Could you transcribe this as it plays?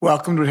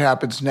Welcome to What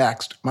Happens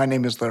Next. My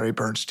name is Larry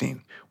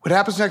Bernstein. What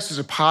Happens Next is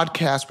a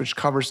podcast which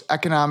covers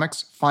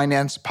economics,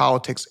 finance,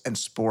 politics, and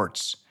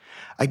sports.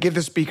 I give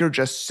the speaker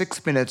just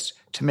 6 minutes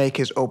to make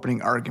his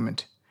opening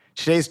argument.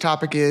 Today's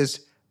topic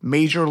is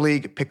Major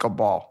League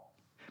Pickleball.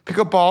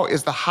 Pickleball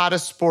is the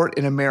hottest sport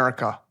in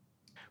America.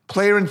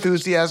 Player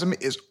enthusiasm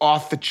is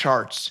off the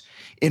charts.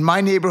 In my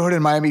neighborhood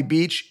in Miami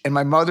Beach and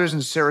my mother's in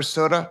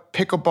Sarasota,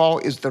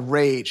 pickleball is the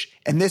rage,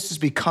 and this is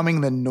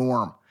becoming the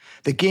norm.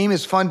 The game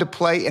is fun to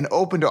play and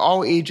open to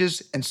all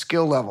ages and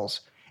skill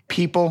levels.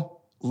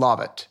 People love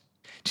it.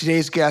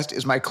 Today's guest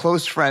is my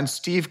close friend,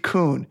 Steve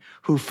Kuhn,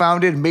 who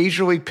founded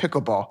Major League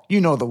Pickleball. You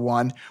know the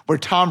one, where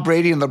Tom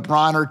Brady and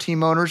LeBron are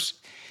team owners.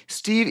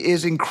 Steve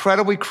is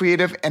incredibly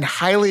creative and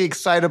highly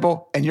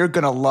excitable, and you're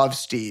going to love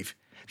Steve.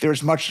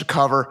 There's much to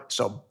cover,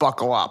 so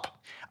buckle up.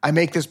 I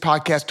make this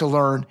podcast to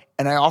learn,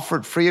 and I offer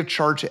it free of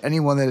charge to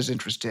anyone that is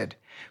interested.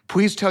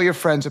 Please tell your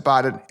friends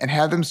about it and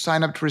have them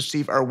sign up to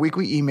receive our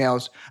weekly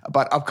emails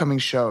about upcoming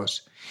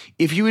shows.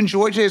 If you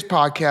enjoyed today's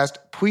podcast,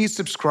 please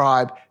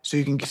subscribe so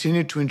you can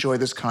continue to enjoy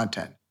this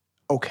content.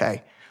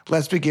 Okay,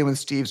 let's begin with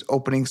Steve's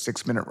opening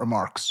 6-minute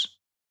remarks.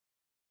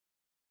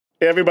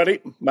 Hey, everybody.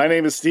 My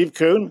name is Steve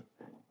Kuhn,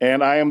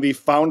 and I am the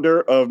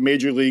founder of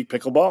Major League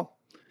Pickleball.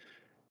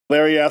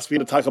 Larry asked me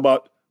to talk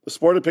about the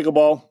sport of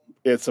pickleball,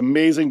 its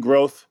amazing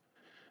growth,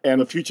 and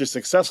the future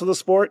success of the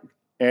sport,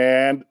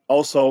 and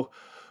also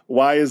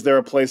why is there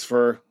a place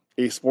for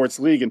a sports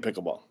league in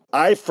pickleball?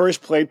 I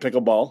first played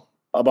pickleball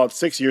about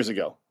 6 years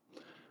ago.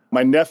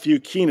 My nephew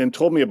Keenan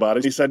told me about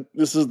it. He said,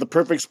 this is the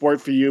perfect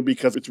sport for you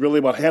because it's really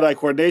about hand-eye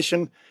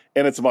coordination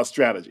and it's about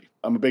strategy.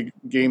 I'm a big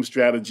game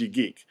strategy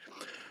geek.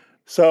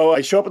 So I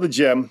show up at the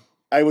gym.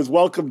 I was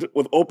welcomed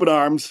with open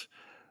arms.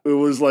 It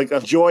was like a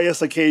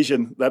joyous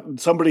occasion that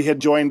somebody had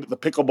joined the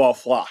pickleball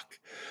flock.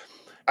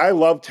 I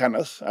love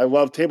tennis. I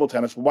love table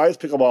tennis. Why is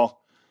pickleball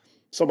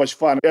so much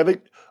fun? I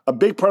think a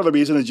big part of the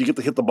reason is you get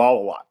to hit the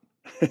ball a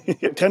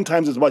lot. 10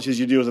 times as much as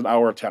you do as an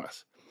hour of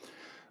tennis.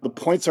 The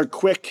points are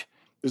quick.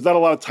 There's not a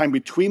lot of time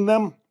between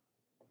them.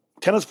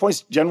 Tennis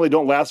points generally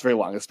don't last very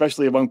long,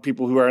 especially among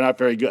people who are not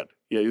very good.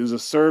 There's a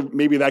serve,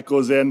 maybe that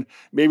goes in,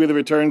 maybe the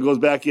return goes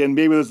back in,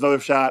 maybe there's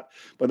another shot,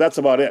 but that's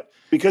about it.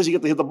 Because you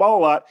get to hit the ball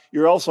a lot,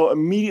 you're also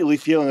immediately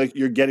feeling like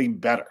you're getting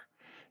better.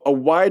 A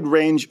wide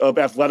range of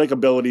athletic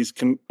abilities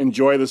can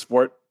enjoy the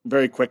sport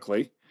very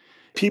quickly.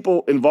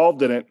 People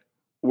involved in it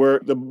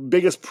were the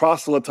biggest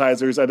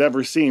proselytizers I'd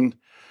ever seen.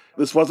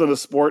 This wasn't a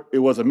sport, it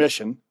was a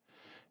mission.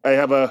 I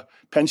have a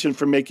penchant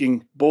for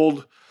making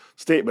bold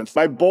statements.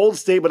 My bold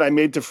statement I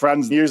made to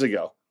friends years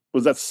ago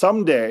was that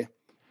someday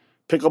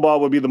pickleball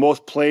would be the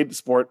most played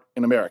sport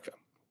in America.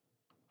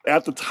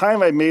 At the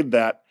time I made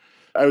that,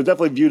 I was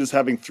definitely viewed as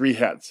having three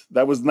heads.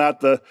 That was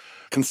not the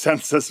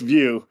consensus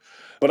view,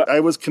 but I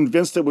was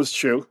convinced it was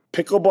true.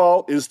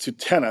 Pickleball is to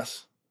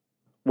tennis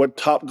what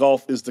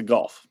Topgolf is to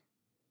golf.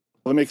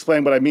 Let me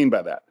explain what I mean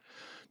by that.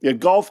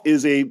 Golf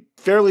is a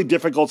fairly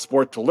difficult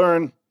sport to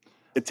learn.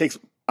 It takes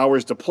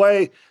hours to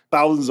play,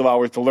 thousands of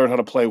hours to learn how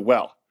to play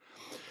well.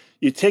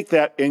 You take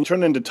that and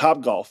turn it into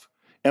Topgolf,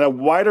 and a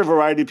wider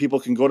variety of people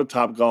can go to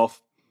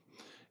Topgolf,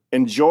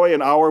 enjoy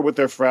an hour with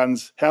their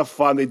friends, have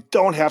fun. They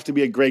don't have to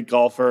be a great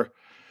golfer.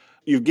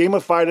 You've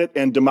gamified it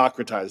and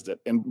democratized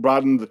it and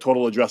broadened the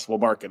total addressable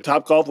market.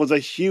 Topgolf was a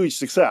huge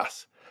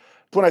success.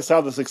 When I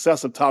saw the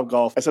success of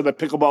Topgolf, I said that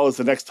pickleball is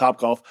the next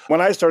Topgolf. When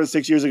I started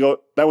 6 years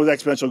ago, that was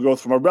exponential growth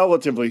from a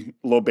relatively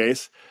low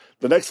base.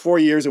 The next 4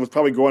 years, it was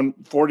probably growing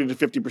 40 to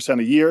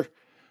 50% a year.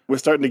 We're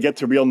starting to get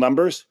to real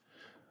numbers.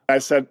 I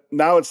said,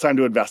 now it's time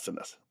to invest in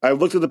this. I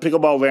looked at the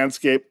pickleball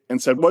landscape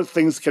and said, what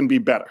things can be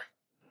better?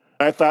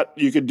 I thought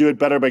you could do it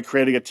better by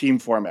creating a team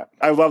format.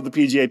 I love the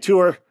PGA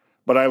Tour,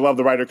 but I love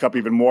the Ryder Cup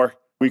even more.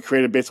 We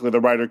created basically the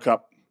Ryder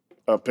Cup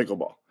of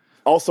pickleball.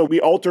 Also, we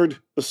altered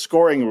the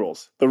scoring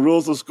rules. The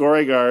rules of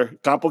scoring are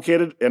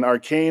complicated and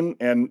arcane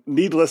and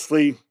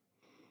needlessly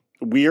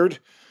weird.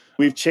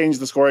 We've changed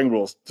the scoring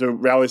rules to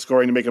rally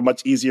scoring to make it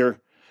much easier.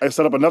 I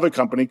set up another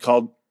company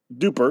called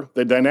Duper,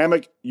 the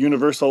Dynamic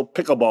Universal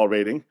Pickleball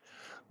Rating,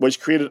 which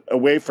created a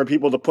way for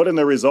people to put in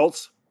their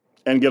results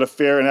and get a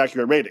fair and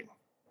accurate rating,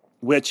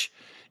 which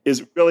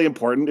is really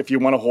important if you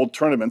want to hold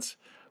tournaments.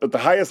 At the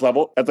highest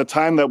level, at the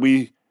time that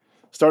we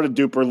started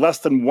Duper, less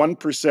than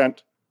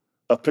 1%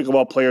 of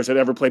pickleball players had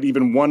ever played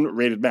even one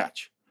rated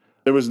match.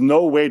 There was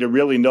no way to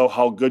really know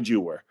how good you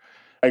were.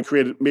 I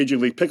created Major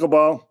League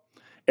Pickleball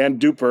and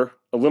Duper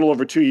a little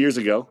over 2 years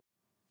ago.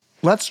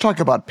 Let's talk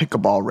about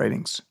pickleball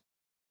ratings.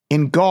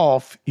 In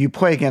golf, you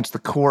play against the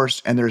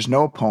course and there's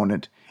no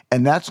opponent,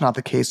 and that's not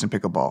the case in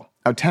pickleball.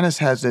 Now, tennis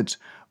has its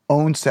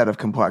own set of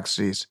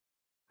complexities.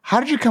 How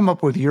did you come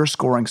up with your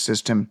scoring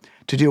system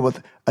to deal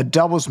with a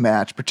doubles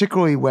match,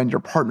 particularly when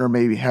your partner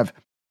may have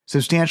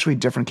substantially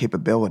different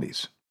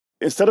capabilities?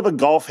 Instead of a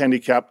golf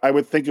handicap, I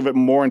would think of it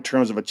more in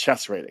terms of a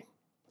chess rating.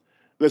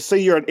 Let's say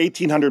you're an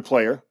 1800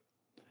 player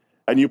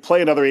and you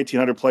play another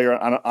 1800 player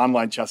on an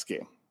online chess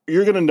game.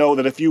 You're going to know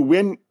that if you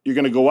win, you're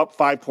going to go up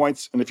 5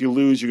 points, and if you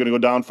lose, you're going to go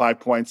down 5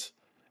 points.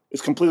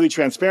 It's completely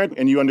transparent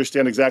and you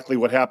understand exactly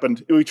what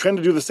happened. We tend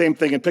to do the same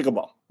thing in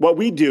pickleball. What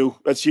we do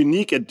that's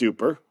unique at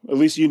Duper, at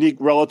least unique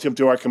relative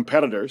to our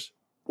competitors,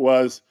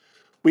 was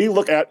we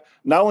look at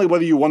not only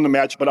whether you won the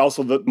match, but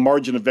also the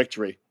margin of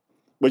victory,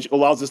 which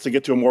allows us to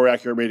get to a more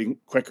accurate rating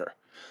quicker.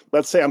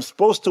 Let's say I'm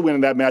supposed to win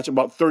in that match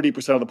about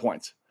 30% of the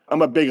points.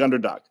 I'm a big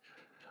underdog.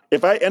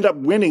 If I end up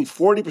winning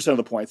 40% of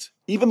the points,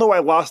 even though I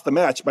lost the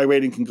match, my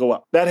rating can go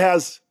up. That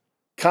has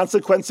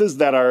consequences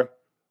that are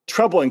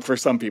troubling for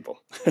some people.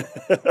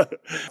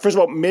 First of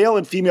all, male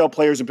and female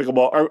players in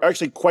pickleball are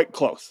actually quite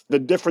close. The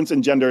difference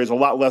in gender is a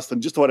lot less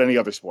than just about any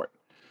other sport.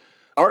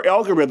 Our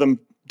algorithm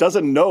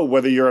doesn't know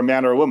whether you're a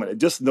man or a woman. It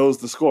just knows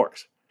the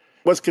scores.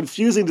 What's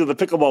confusing to the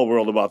pickleball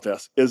world about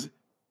this is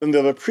in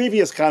the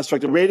previous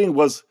construct, the rating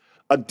was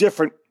a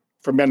different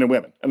for men and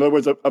women. In other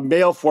words, a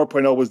male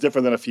 4.0 was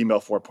different than a female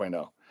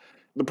 4.0.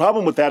 The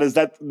problem with that is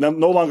that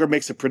no longer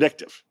makes it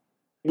predictive.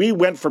 We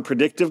went for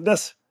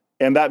predictiveness,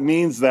 and that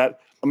means that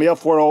a male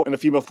 4.0 and a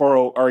female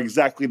 4.0 are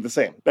exactly the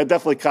same. That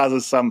definitely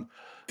causes some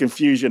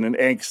confusion and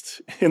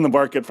angst in the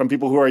market from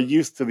people who are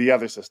used to the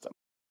other system.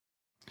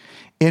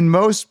 In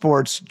most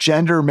sports,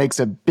 gender makes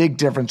a big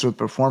difference with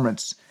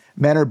performance.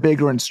 Men are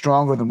bigger and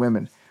stronger than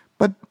women,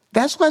 but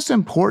that's less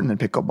important in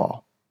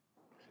pickleball.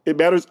 It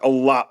matters a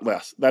lot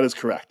less. That is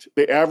correct.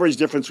 The average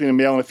difference between a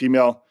male and a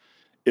female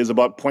is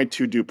about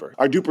 0.2 Duper.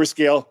 Our Duper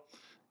scale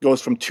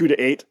goes from 2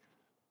 to 8.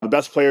 The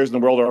best players in the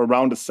world are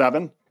around a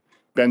 7.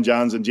 Ben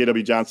Johns and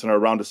J.W. Johnson are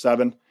around a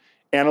 7.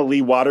 Anna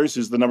Leigh Waters,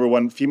 who's the number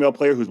one female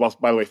player, who's,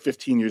 by the way,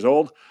 15 years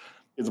old,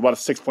 is about a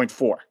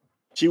 6.4.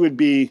 She would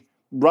be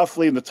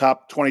roughly in the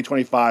top 20,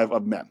 25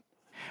 of men.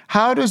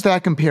 How does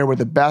that compare with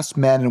the best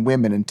men and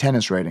women in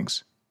tennis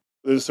ratings?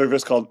 There's a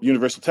service called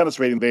Universal Tennis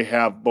Rating. They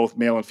have both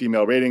male and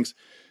female ratings.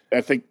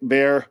 I think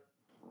their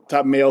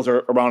top males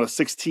are around a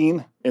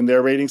 16 in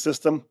their rating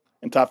system,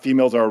 and top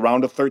females are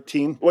around a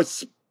 13.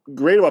 What's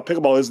great about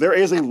pickleball is there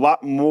is a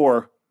lot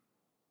more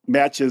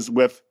matches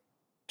with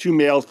 2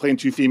 males playing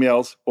 2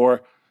 females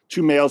or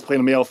 2 males playing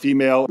a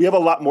male-female. We have a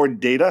lot more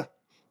data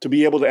to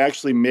be able to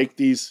actually make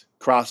these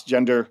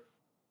cross-gender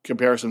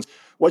comparisons.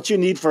 What you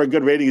need for a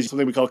good rating is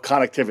something we call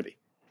connectivity.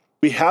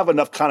 We have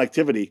enough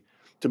connectivity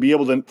to be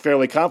able to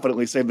fairly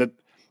confidently say that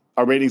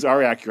our ratings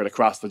are accurate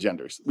across the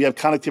genders. We have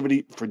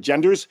connectivity for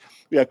genders.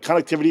 We have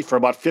connectivity for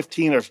about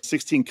 15 or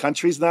 16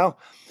 countries now.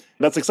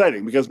 That's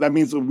exciting because that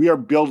means that we are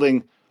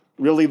building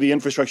really the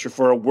infrastructure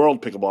for a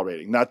world pickleball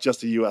rating, not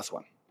just a U.S.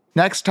 one.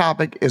 Next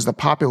topic is the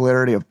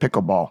popularity of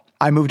pickleball.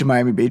 I moved to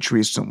Miami Beach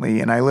recently,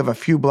 and I live a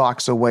few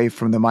blocks away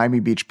from the Miami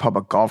Beach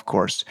public golf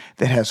course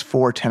that has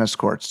 4 tennis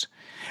courts.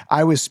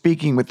 I was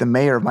speaking with the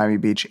mayor of Miami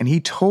Beach, and he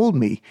told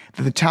me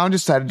that the town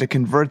decided to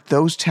convert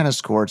those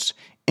tennis courts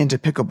into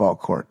pickleball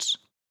courts.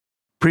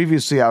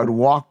 Previously, I would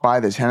walk by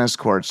the tennis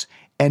courts,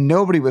 and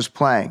nobody was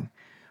playing.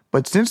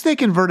 But since they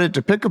converted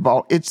to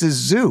pickleball, it's a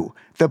zoo.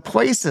 The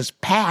place is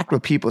packed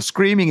with people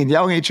screaming and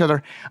yelling at each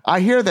other. I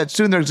hear that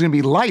soon there's going to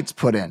be lights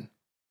put in.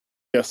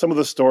 Yeah, some of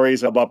the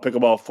stories about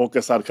pickleball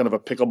focus on kind of a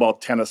pickleball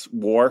tennis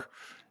war.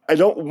 I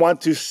don't want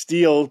to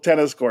steal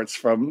tennis courts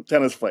from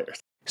tennis players.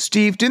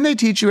 Steve, didn't they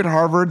teach you at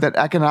Harvard that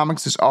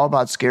economics is all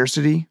about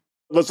scarcity?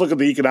 Let's look at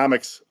the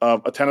economics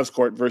of a tennis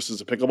court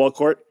versus a pickleball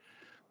court.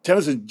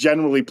 Tennis is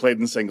generally played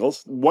in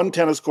singles. One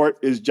tennis court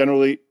is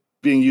generally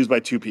being used by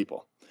 2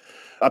 people.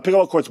 A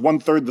pickleball court's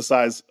 1/3 the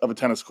size of a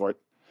tennis court.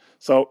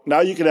 So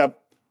now you could have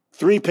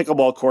 3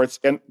 pickleball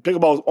courts, and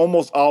pickleball is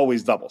almost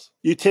always doubles.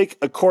 You take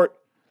a court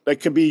that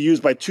could be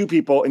used by 2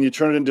 people and you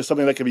turn it into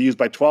something that can be used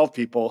by 12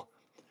 people.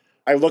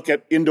 I look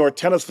at indoor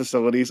tennis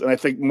facilities, and I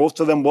think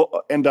most of them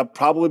will end up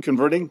probably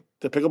converting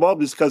to pickleball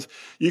just because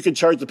you can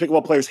charge the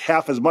pickleball players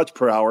half as much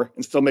per hour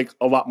and still make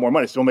a lot more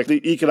money. Still make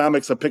the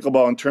economics of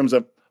pickleball in terms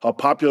of how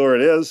popular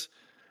it is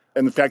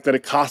and the fact that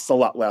it costs a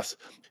lot less.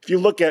 If you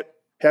look at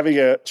having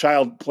a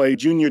child play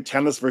junior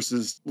tennis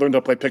versus learn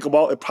to play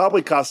pickleball, it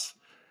probably costs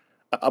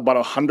about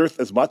 1/100th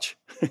as much.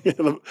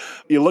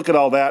 You look at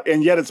all that,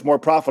 and yet it's more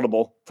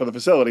profitable for the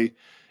facility.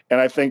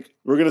 And I think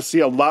we're going to see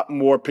a lot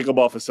more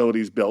pickleball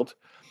facilities built.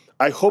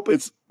 I hope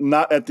it's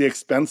not at the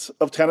expense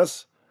of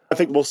tennis. I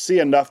think we'll see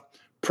enough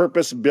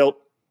purpose-built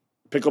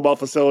pickleball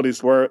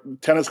facilities where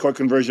tennis court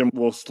conversion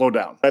will slow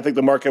down. I think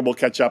the market will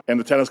catch up and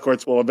the tennis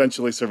courts will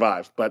eventually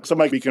survive, but some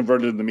might be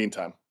converted in the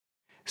meantime.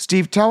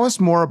 Steve, tell us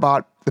more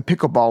about the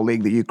pickleball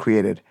league that you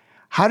created.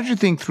 How did you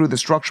think through the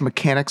structural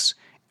mechanics,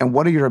 and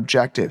what are your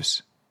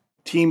objectives?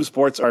 Team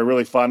sports are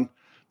really fun.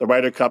 The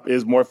Ryder Cup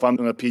is more fun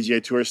than a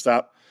PGA Tour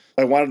stop.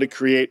 I wanted to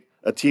create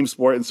a team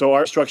sport, and so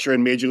our structure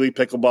in Major League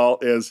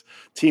Pickleball is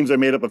teams are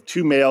made up of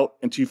 2 male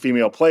and 2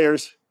 female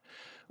players.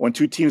 When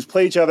 2 teams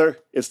play each other,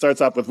 it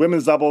starts off with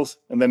women's doubles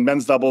and then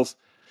men's doubles,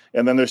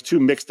 and then there's 2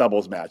 mixed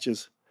doubles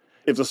matches.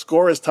 If the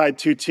score is tied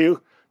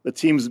 2-2, the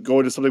teams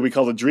go to something we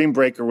call the Dream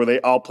Breaker, where they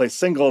all play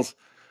singles.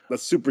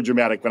 That's super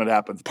dramatic when it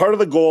happens. Part of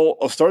the goal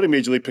of starting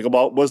Major League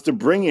Pickleball was to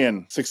bring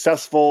in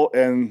successful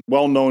and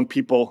well-known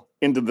people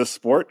into this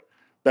sport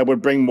that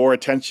would bring more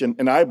attention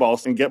and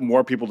eyeballs and get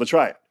more people to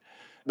try it.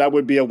 That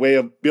would be a way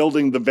of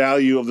building the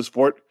value of the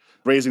sport,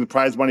 raising the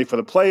prize money for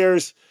the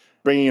players,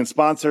 bringing in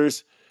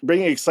sponsors,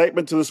 bringing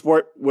excitement to the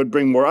sport would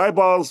bring more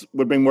eyeballs,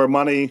 would bring more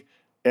money,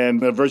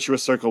 and a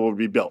virtuous circle would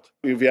be built.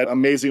 We've had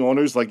amazing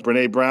owners like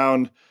Brene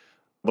Brown,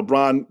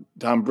 LeBron,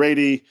 Tom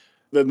Brady.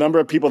 The number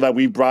of people that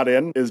we've brought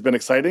in has been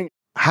exciting.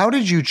 How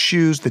did you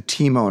choose the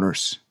team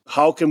owners?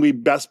 How can we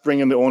best bring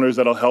in the owners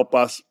that'll help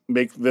us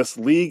make this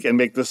league and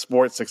make this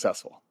sport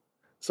successful?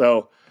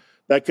 So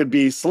that could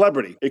be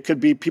celebrity. It could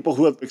be people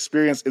who have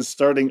experience in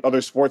starting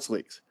other sports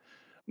leagues,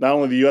 not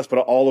only the U.S., but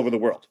all over the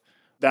world.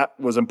 That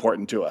was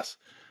important to us.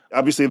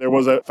 Obviously, there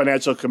was a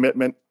financial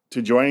commitment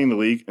to joining the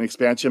league and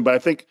expansion, but I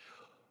think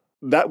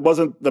that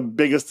wasn't the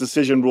biggest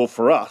decision rule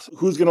for us.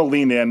 Who's going to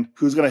lean in?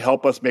 Who's going to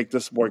help us make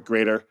this sport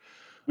greater?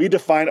 We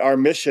defined our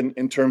mission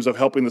in terms of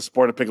helping the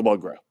sport of pickleball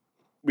grow.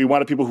 We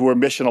wanted people who were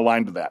mission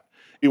aligned to that.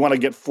 We want to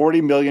get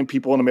 40 million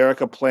people in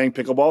America playing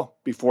pickleball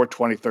before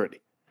 2030.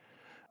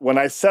 When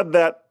I said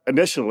that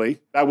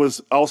initially, that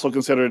was also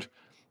considered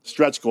a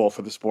stretch goal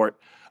for the sport.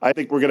 I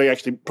think we're going to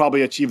actually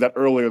probably achieve that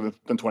earlier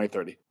than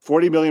 2030.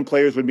 40 million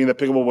players would mean that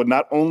pickleball would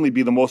not only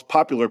be the most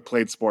popular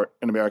played sport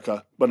in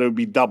America, but it would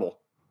be double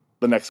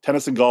the next.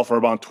 Tennis and golf are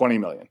around 20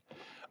 million.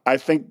 I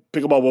think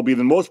pickleball will be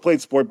the most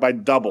played sport by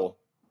double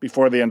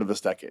before the end of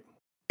this decade.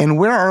 And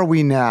where are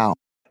we now?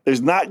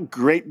 There's not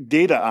great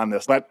data on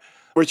this, but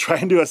we're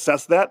trying to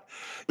assess that.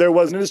 There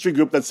was an industry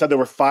group that said there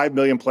were 5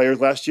 million players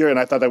last year, and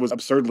I thought that was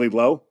absurdly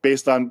low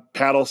based on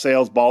paddle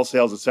sales, ball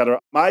sales, et cetera.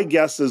 My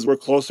guess is we're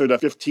closer to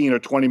 15 or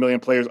 20 million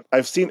players.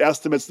 I've seen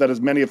estimates that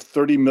as many as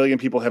 30 million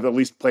people have at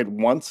least played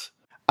once.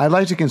 I'd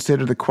like to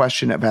consider the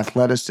question of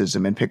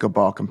athleticism in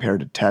pickleball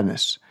compared to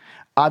tennis.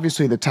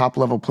 Obviously, the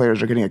top-level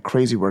players are getting a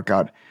crazy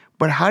workout,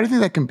 but how do you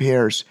think that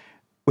compares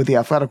with the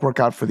athletic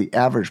workout for the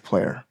average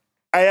player?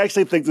 I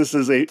actually think this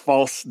is a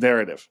false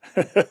narrative.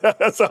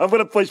 So I'm going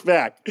to push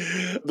back.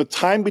 The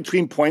time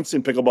between points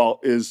in pickleball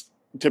is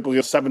typically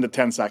 7 to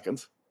 10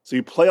 seconds. So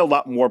you play a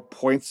lot more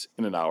points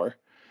in an hour.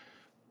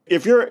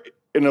 If you're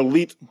an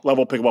elite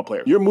level pickleball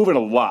player, you're moving a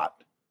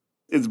lot.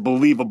 It's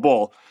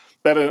believable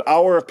that in an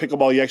hour of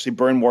pickleball, you actually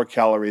burn more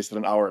calories than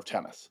an hour of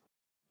tennis.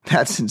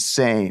 That's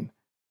insane.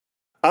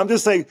 I'm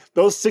just saying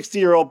those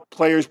 60-year-old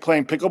players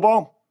playing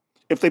pickleball,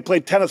 if they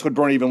played tennis, would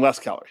burn even less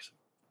calories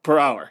per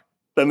hour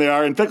than they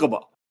are in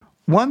pickleball.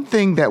 One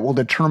thing that will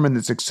determine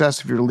the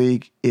success of your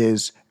league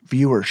is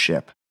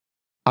viewership.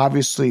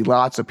 Obviously,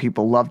 lots of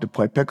people love to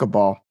play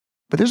pickleball,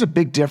 but there's a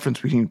big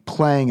difference between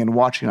playing and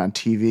watching on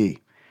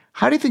TV.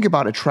 How do you think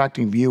about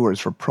attracting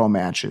viewers for pro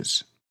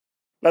matches?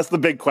 That's the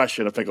big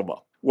question of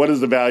pickleball. What is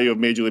the value of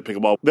Major League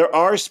Pickleball? There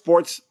are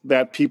sports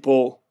that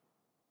people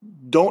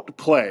don't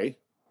play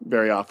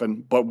very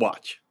often, but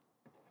watch.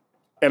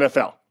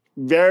 NFL.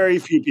 Very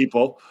few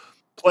people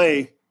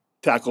play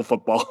tackle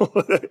football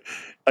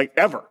like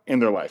ever in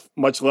their life,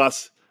 much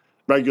less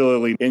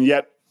regularly. And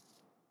yet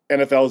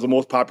NFL is the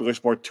most popular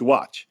sport to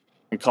watch.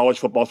 And college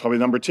football is probably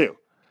number 2.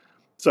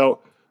 So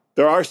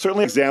there are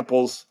certainly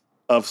examples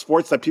of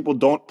sports that people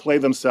don't play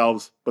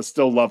themselves, but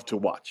still love to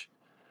watch.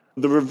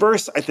 The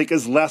reverse, I think,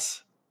 is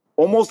less.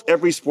 Almost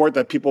every sport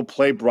that people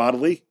play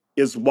broadly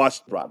is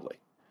watched broadly.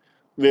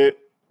 The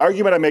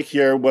argument I make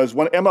here was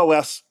when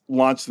MLS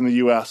launched in the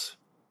U.S.,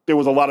 there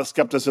was a lot of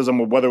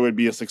skepticism of whether it would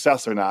be a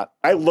success or not.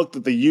 I looked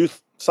at the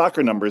youth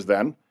soccer numbers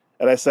then,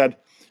 and I said,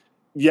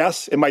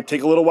 yes, it might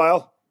take a little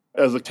while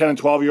as the 10 and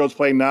 12-year-olds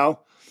playing now,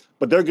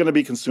 but they're going to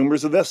be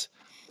consumers of this.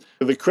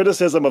 The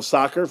criticism of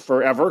soccer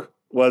forever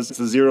was it's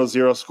a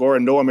 0-0 score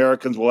and no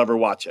Americans will ever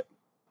watch it.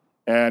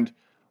 And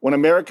when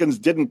Americans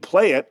didn't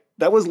play it,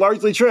 that was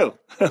largely true.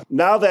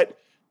 Now that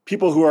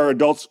people who are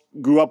adults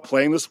grew up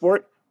playing the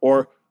sport,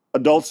 or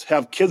adults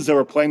have kids that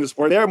are playing the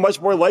sport, they're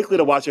much more likely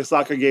to watch a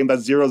soccer game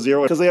that's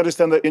 0-0 because they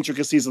understand the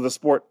intricacies of the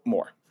sport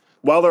more.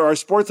 While there are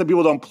sports that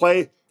people don't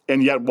play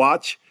and yet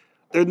watch,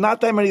 there are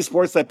not that many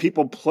sports that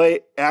people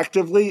play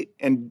actively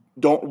and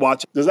don't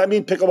watch. Does that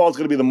mean pickleball is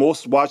going to be the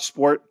most watched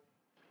sport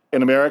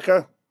in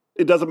America?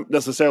 It doesn't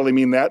necessarily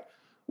mean that.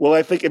 Well,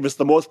 I think if it's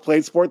the most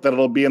played sport, that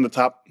it'll be in the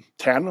top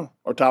 10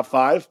 or top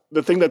 5.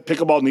 The thing that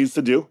pickleball needs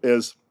to do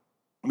is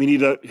we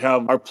need to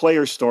have our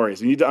players' stories.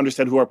 We need to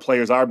understand who our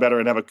players are better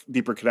and have a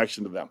deeper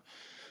connection to them.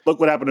 Look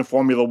what happened in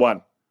Formula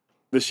One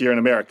this year in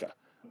America.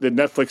 The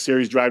Netflix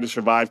series Drive to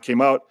Survive came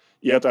out.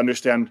 You have to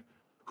understand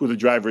who the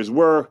drivers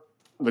were,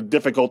 the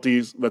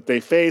difficulties that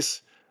they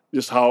face,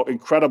 just how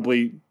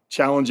incredibly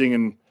challenging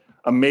and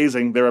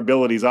amazing their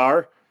abilities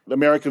are. The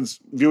Americans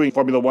viewing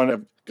Formula One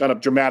have gone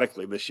up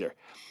dramatically this year.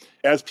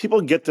 As people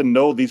get to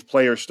know these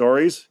player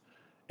stories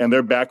and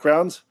their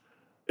backgrounds,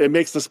 it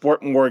makes the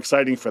sport more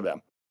exciting for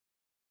them.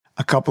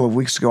 A couple of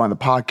weeks ago on the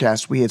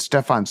podcast, we had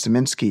Stefan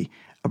Szymanski,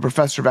 a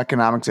professor of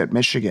economics at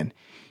Michigan.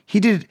 He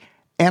did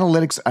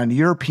analytics on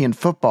European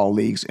football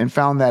leagues and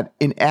found that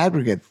in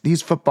aggregate,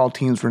 these football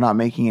teams were not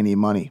making any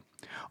money.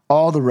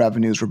 All the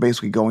revenues were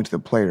basically going to the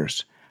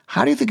players.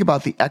 How do you think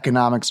about the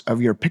economics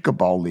of your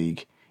pickleball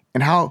league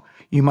and how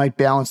you might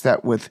balance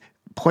that with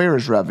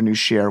players' revenue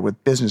share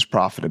with business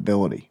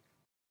profitability?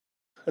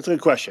 That's a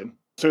good question.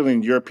 Certainly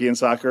in European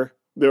soccer,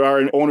 there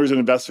are owners and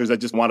investors that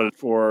just want it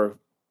for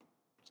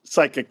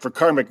psychic, for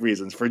karmic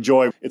reasons, for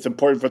joy. It's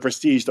important for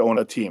prestige to own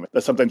a team.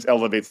 That sometimes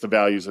elevates the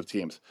values of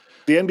teams.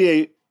 The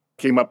NBA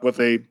came up with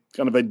a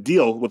kind of a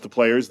deal with the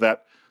players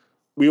that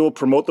we will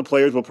promote the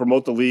players, we'll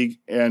promote the league,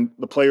 and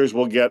the players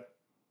will get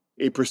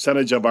a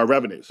percentage of our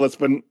revenues. So it's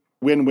been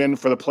win-win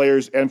for the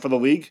players and for the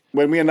league.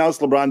 When we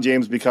announced LeBron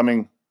James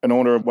becoming an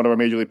owner of one of our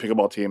Major League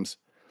Pickleball teams,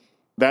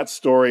 that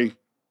story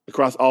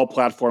across all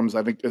platforms,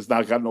 I think, has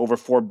now gotten over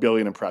 4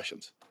 billion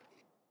impressions.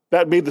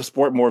 That made the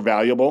sport more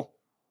valuable.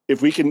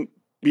 If we can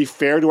be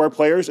fair to our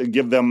players and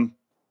give them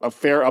a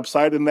fair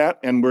upside in that,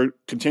 and we're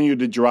continue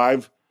to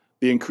drive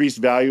the increased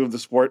value of the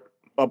sport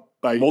up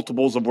by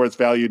multiples of where it's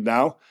valued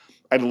now,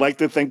 I'd like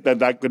to think that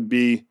that could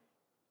be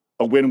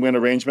a win-win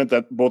arrangement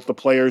that both the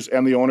players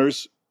and the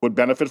owners would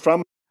benefit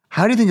from.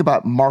 How do you think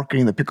about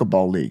marketing the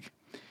pickleball league?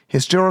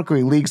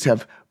 Historically, leagues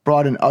have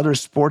brought in other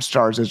sports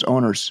stars as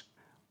owners.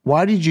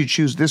 Why did you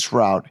choose this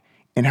route,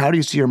 and how do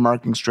you see your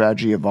marketing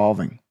strategy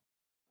evolving?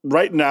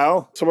 Right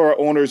now, some of our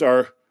owners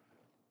are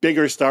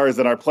bigger stars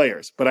than our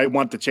players, but I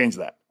want to change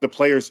that. The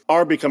players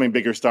are becoming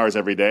bigger stars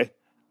every day.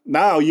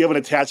 Now you have an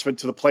attachment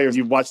to the players.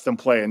 You've watched them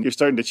play, and you're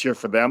starting to cheer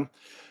for them.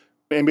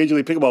 In Major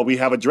League Pickleball, we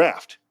have a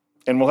draft,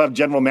 and we'll have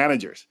general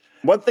managers.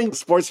 One thing a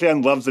sports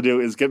fan loves to do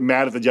is get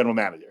mad at the general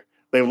manager.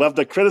 They love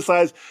to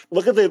criticize.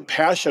 Look at the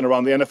passion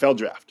around the NFL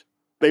draft.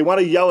 They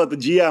want to yell at the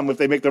GM if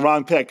they make the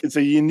wrong pick. It's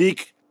a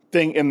unique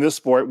thing in this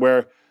sport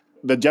where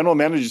the general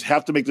managers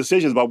have to make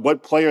decisions about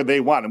what player they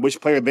want and which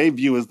player they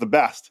view as the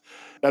best.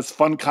 That's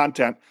fun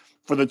content.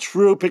 For the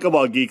true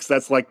pickleball geeks,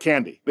 that's like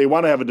candy. They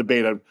want to have a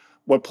debate on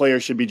what player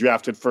should be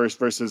drafted first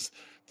versus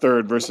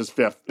third versus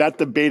fifth. That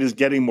debate is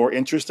getting more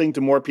interesting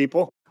to more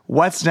people.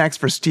 What's next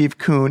for Steve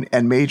Kuhn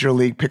and Major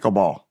League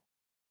Pickleball?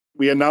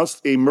 We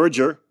announced a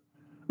merger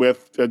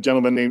with a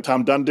gentleman named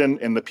Tom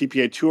Dundon and the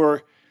PPA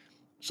Tour.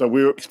 So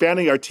we were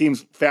expanding our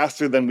teams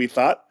faster than we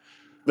thought.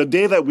 The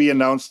day that we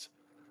announced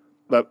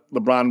that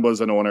LeBron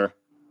was an owner,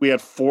 we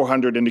had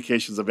 400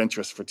 indications of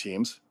interest for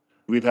teams.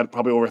 We've had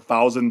probably over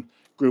 1,000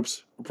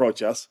 groups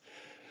approach us.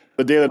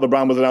 The day that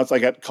LeBron was announced, I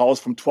got calls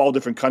from 12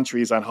 different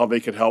countries on how they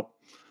could help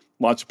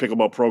launch a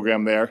pickleball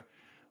program there.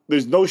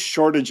 There's no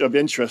shortage of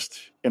interest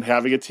in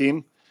having a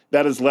team.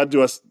 That has led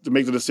to us to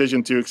make the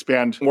decision to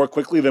expand more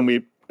quickly than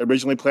we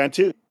originally planned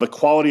to. The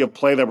quality of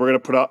play that we're going to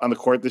put out on the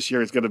court this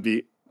year is going to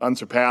be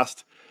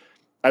unsurpassed.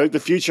 I think the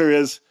future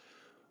is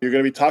you're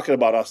going to be talking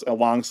about us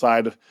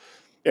alongside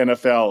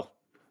NFL,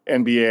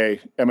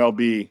 NBA,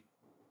 MLB,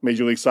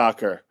 Major League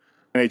Soccer,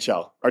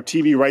 NHL. Our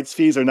TV rights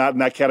fees are not in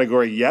that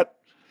category yet,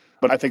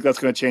 but I think that's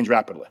going to change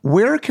rapidly.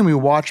 Where can we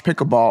watch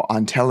pickleball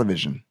on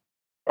television?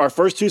 Our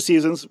first 2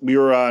 seasons, we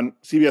were on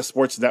CBS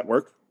Sports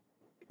Network.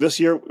 This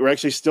year, we're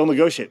actually still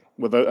negotiating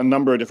with a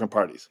number of different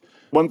parties.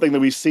 One thing that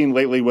we've seen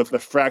lately with the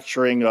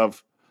fracturing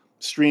of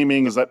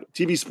streaming is that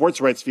TV sports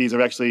rights fees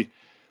have actually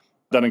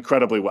done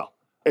incredibly well.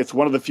 It's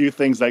one of the few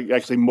things that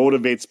actually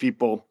motivates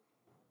people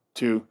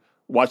to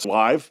watch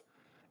live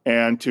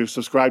and to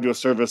subscribe to a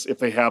service if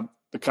they have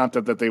the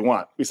content that they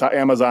want. We saw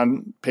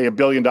Amazon pay $1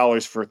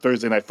 billion for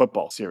Thursday Night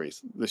Football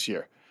series this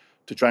year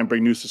to try and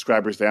bring new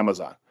subscribers to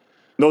Amazon.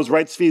 Those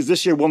rights fees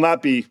this year will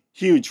not be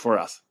huge for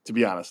us, to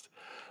be honest.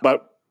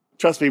 But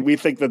trust me, we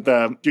think that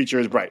the future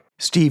is bright.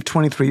 Steve,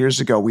 23 years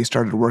ago, we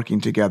started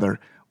working together.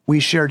 We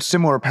shared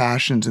similar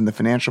passions in the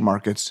financial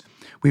markets.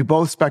 We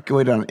both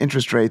speculated on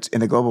interest rates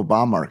in the global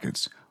bond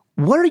markets.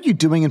 What are you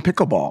doing in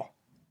pickleball?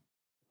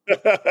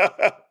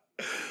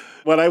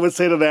 What I would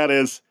say to that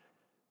is,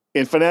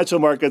 in financial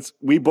markets,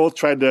 we both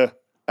tried to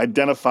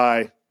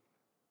identify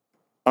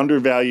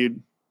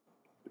undervalued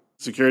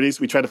securities.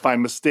 We tried to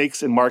find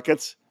mistakes in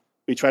markets.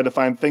 We tried to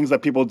find things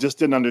that people just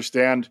didn't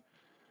understand.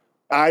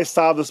 I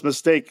saw this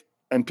mistake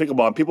in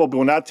pickleball, and people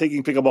were not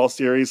taking pickleball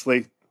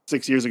seriously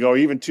 6 years ago, or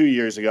even 2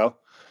 years ago.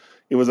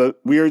 It was a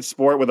weird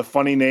sport with a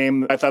funny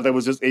name. I thought that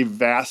was just a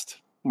vast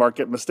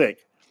market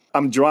mistake.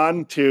 I'm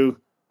drawn to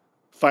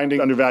finding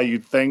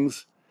undervalued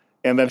things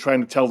and then trying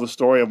to tell the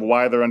story of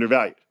why they're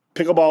undervalued.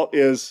 Pickleball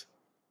is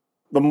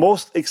the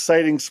most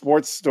exciting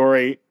sports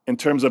story in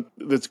terms of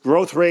its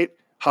growth rate,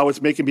 how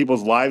it's making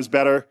people's lives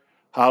better,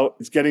 how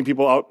it's getting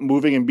people out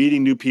moving and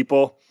meeting new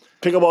people.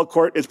 Pickleball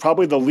court is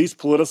probably the least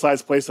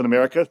politicized place in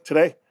America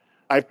today.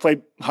 I've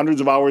played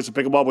hundreds of hours of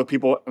pickleball with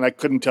people, and I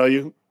couldn't tell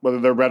you whether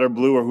they're red or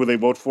blue or who they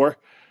vote for.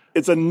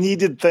 It's a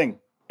needed thing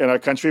in our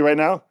country right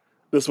now.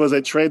 This was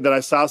a trade that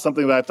I saw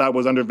something that I thought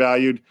was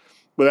undervalued,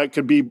 but that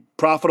could be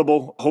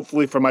profitable,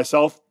 hopefully for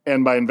myself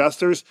and my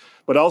investors,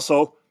 but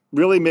also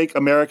really make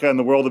America and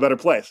the world a better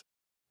place.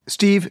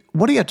 Steve,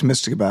 what are you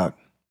optimistic about?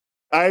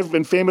 I've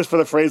been famous for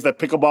the phrase that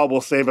pickleball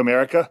will save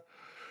America.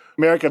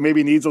 America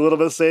maybe needs a little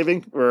bit of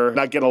saving. We're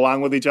not getting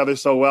along with each other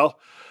so well.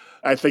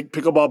 I think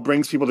pickleball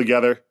brings people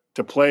together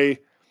to play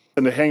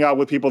and to hang out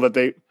with people that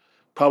they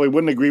probably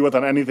wouldn't agree with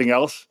on anything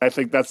else. I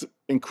think that's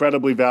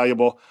incredibly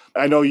valuable.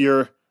 I know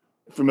you're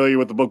familiar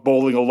with the book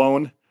Bowling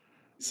Alone,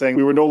 saying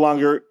we were no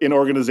longer in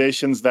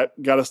organizations that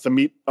got us to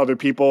meet other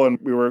people, and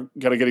we were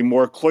kind of getting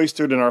more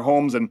cloistered in our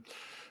homes, and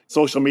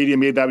social media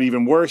made that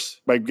even worse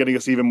by getting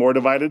us even more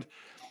divided.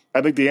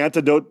 I think the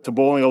antidote to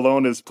bowling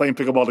alone is playing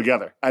pickleball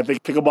together. I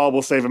think pickleball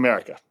will save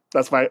America.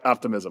 That's my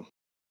optimism.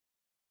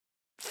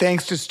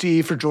 Thanks to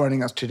Steve for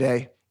joining us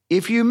today.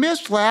 If you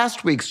missed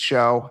last week's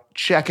show,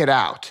 check it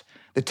out.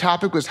 The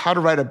topic was how to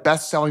write a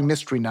best-selling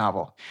mystery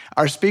novel.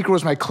 Our speaker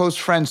was my close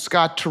friend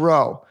Scott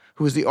Turow,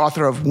 who is the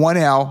author of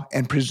 1L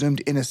and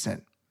Presumed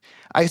Innocent.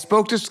 I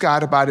spoke to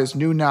Scott about his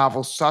new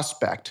novel,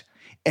 Suspect,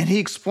 and he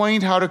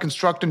explained how to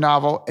construct a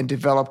novel and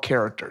develop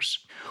characters.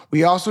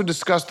 We also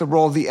discussed the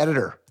role of the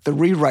editor, the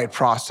rewrite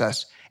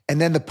process, and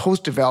then the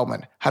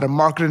post-development, how to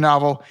market a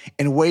novel,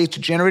 and ways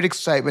to generate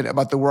excitement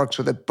about the work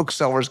so that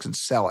booksellers can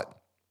sell it.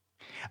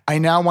 I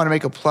now want to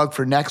make a plug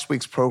for next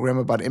week's program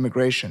about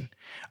immigration.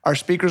 Our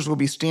speakers will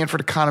be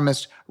Stanford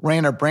economist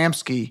Rana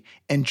Bramsky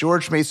and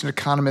George Mason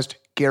economist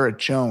Garrett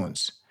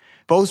Jones.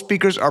 Both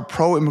speakers are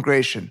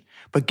pro-immigration,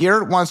 but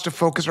Garrett wants to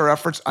focus our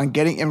efforts on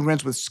getting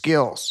immigrants with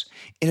skills.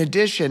 In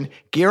addition,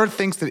 Garrett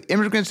thinks that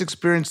immigrants'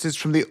 experiences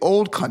from the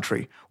old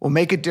country will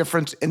make a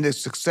difference in the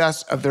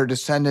success of their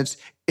descendants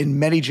in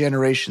many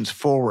generations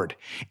forward.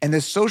 And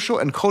the social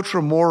and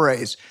cultural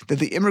mores that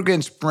the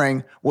immigrants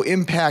bring will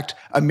impact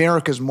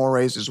America's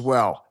mores as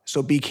well.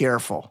 So be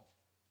careful.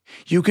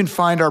 You can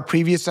find our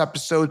previous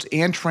episodes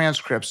and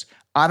transcripts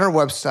on our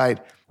website,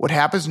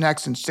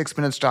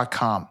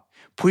 whathappensnextin6minutes.com.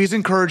 Please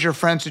encourage your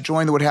friends to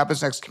join the What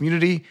Happens Next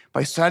community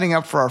by signing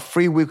up for our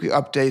free weekly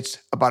updates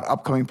about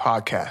upcoming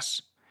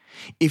podcasts.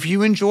 If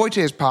you enjoyed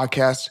today's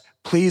podcast,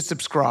 please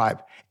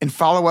subscribe and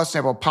follow us on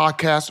Apple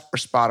Podcasts or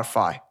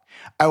Spotify.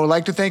 I would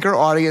like to thank our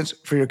audience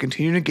for your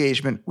continued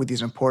engagement with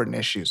these important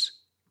issues.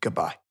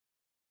 Goodbye.